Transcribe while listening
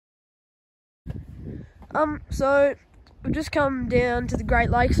So we've just come down to the Great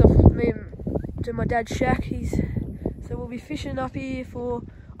Lakes off me and to my dad's shack. So we'll be fishing up here for,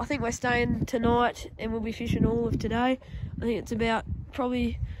 I think we're staying tonight and we'll be fishing all of today. I think it's about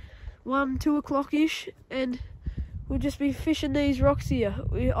probably 1-2 o'clock ish, and we'll just be fishing these rocks here.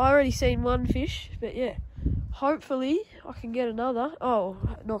 I already seen one fish, but yeah, hopefully I can get another. Oh,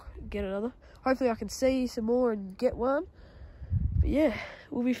 not get another. Hopefully I can see some more and get one. But yeah,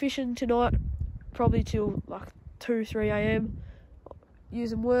 we'll be fishing tonight probably till like 2-3 a.m.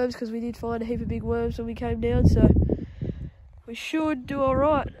 using worms, because we did find a heap of big worms when we came down, so we should do all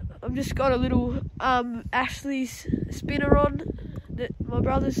right. I've just got a little Ashley's spinner on that my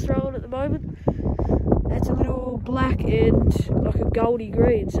brother's throwing at the moment. That's a little black and like a goldy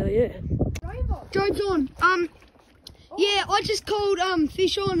green, so yeah. Jode's on. Yeah, I just called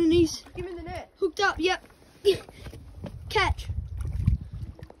fish on and he's Give me the net. hooked up. Yep. Catch.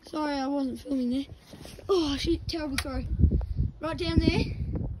 Sorry, I wasn't filming there. Oh shit, terrible throw. Right down there.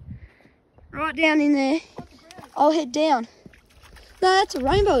 Right down in there. I'll head down. No, that's a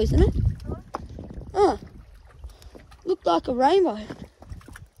rainbow, isn't it? Oh. Looked like a rainbow.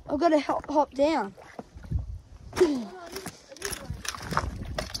 I've got to hop down.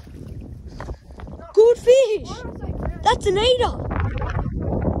 Good fish. That's an eater.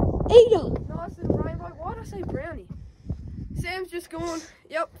 Nice little rainbow. Why did I say brownie? Sam's just gone,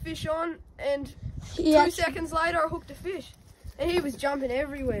 yep, fish on, and 2 seconds later I hooked a fish. And he was jumping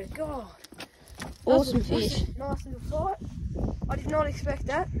everywhere. God. Awesome fish. Nice little fight. I did not expect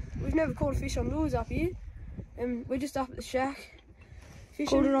that. We've never caught a fish on lures up here. And we're just up at the shack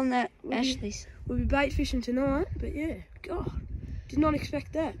fishing. Caught it on that Ashley's. We'll be bait fishing tonight, but yeah, God, did not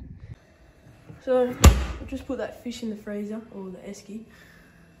expect that. So I've just put that fish in the freezer, or the esky,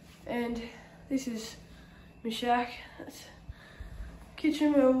 and this is my shack. That's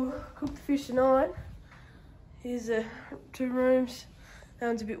kitchen where we'll cook the fish tonight. Here's the 2 rooms. That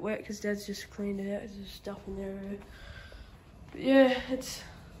one's a bit wet because Dad's just cleaned it out. There's just stuff in there. But yeah, it's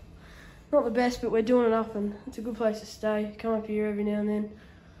not the best, but we're doing it up, and it's a good place to stay. Come up here every now and then,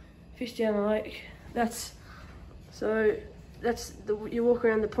 fish down the lake. You walk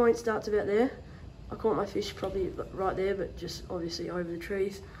around, the point starts about there. I caught my fish probably right there, but just obviously over the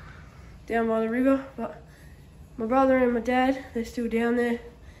trees down by the river. But my brother and my dad, they're still down there.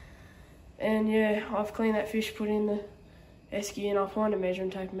 And yeah, I've cleaned that fish, put in the esky, and I'll find a measuring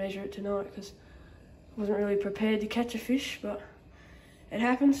tape and measure it tonight, because I wasn't really prepared to catch a fish, but it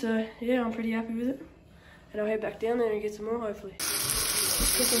happened. So yeah, I'm pretty happy with it. And I'll head back down there and get some more, hopefully.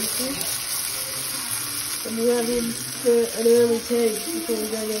 Just cook on the fish. And we'll have in for an early tag before we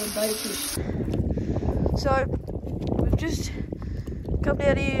go down and bait fish. So we've just come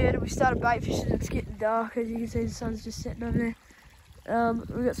down here and we started bait fishing. It's getting dark, as you can see the sun's just setting over there.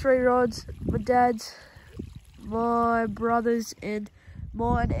 We've got 3 rods, my dad's, my brother's and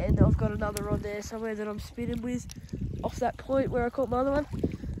mine, and I've got another rod there somewhere that I'm spinning with off that point where I caught my other one.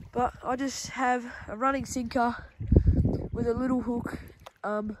 But I just have a running sinker with a little hook,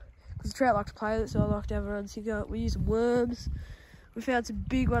 because the trout like to play with it, so I like to have a running sinker. We're using worms. We found some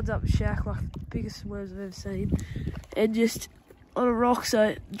big ones up the shack, like the biggest worms I've ever seen, and just on a rock,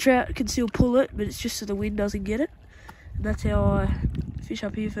 so the trout can still pull it, but it's just so the wind doesn't get it. And that's how I fish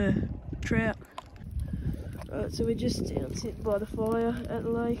up here for trout. Right, so we're just down sitting by the fire at the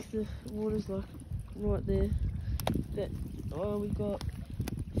lake. The water's like right there. But we've got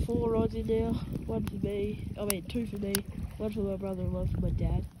 4 rods in now. 2 for me, 1 for my brother and 1 for my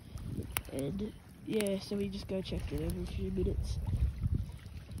dad. And yeah, so we just go check it every few minutes.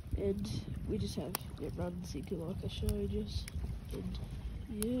 And we just have it run sinker like I showed you. And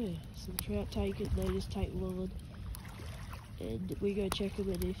yeah, so the trout take it, they just take line. And we go check them,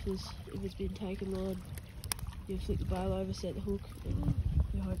 and if it's been taken line, you flick the bail over, set the hook, and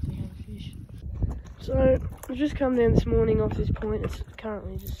you hopefully have a fish. So I've just come down this morning off this point. It's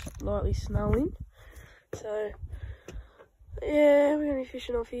currently just lightly snowing. So yeah, we're gonna be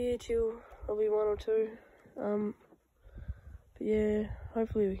fishing off here till probably 1 or 2. But yeah,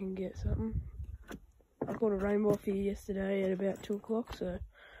 hopefully we can get something. I caught a rainbow off here yesterday at about 2 o'clock, so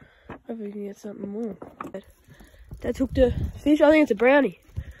hopefully we can get something more. Dad hooked a fish. I think it's a brownie.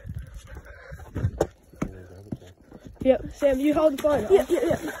 Yep, Sam, you hold the phone. Yeah.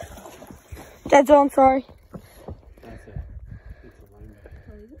 Dad's on, sorry.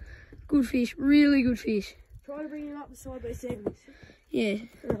 Good fish, really good fish. Try to bring him up the side by seconds. Yeah.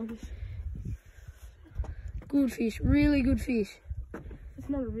 Good fish, really good fish. It's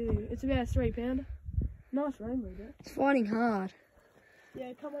not a really, it's about a 3-pounder. Nice rainbow, Dad. It's fighting hard.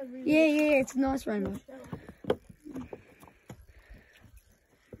 Yeah, come over here. Yeah, it's a nice rainbow.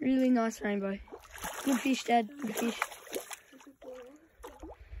 Really nice rainbow. Good fish, Dad. Good fish.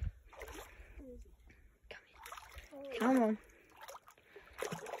 Come on.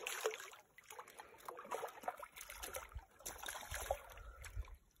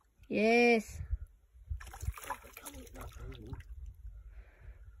 Yes.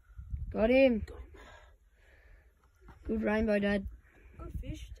 Got him. Good rainbow, Dad. Good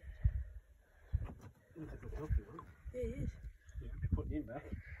fish. Yeah, he is. Putting him back.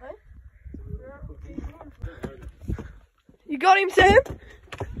 You got him, Sam?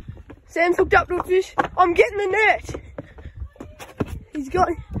 Sam's hooked up to a fish. I'm getting the net. He's got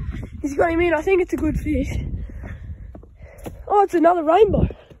him in. I think it's a good fish. Oh, it's another rainbow.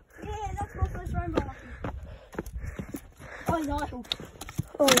 Yeah, that's my first rainbow. Oh, he's idle.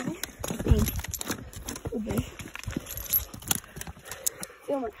 Oh, really? Could be.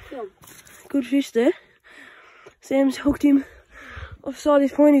 Film it, film. Good fish there. Sam's hooked him offside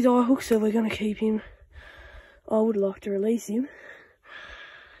this point. His eye hook, so we're going to keep him. I would like to release him.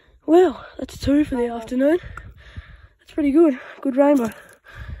 Well, that's 2 for the afternoon. That's pretty good. Good rainbow.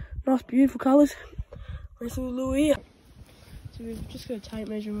 Nice, beautiful colours. Nice little lure here. So we've just got a tape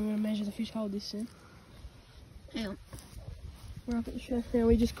measure and we're going to measure the fish. Hold this soon. Hang on. We're up at the show. Now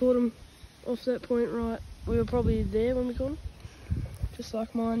we just caught him off that point right. We were probably there when we caught him. Just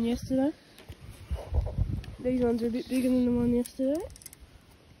like mine yesterday. These ones are a bit bigger than the one yesterday.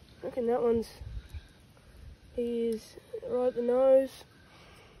 I reckon that one's, he is right at the nose.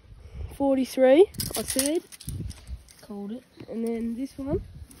 43, I said. Called it. And then this one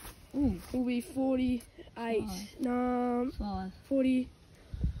will be 48. No, 5.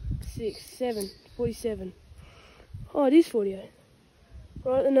 46, 7, 47. Oh, it is 48.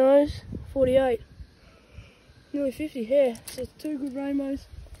 Right at the nose, 48. Nearly 50, yeah. So it's 2 good rainbows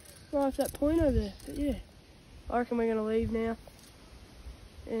right off that point over there. But yeah, I reckon we're going to leave now.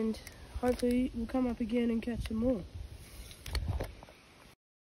 And hopefully we'll come up again and catch some more.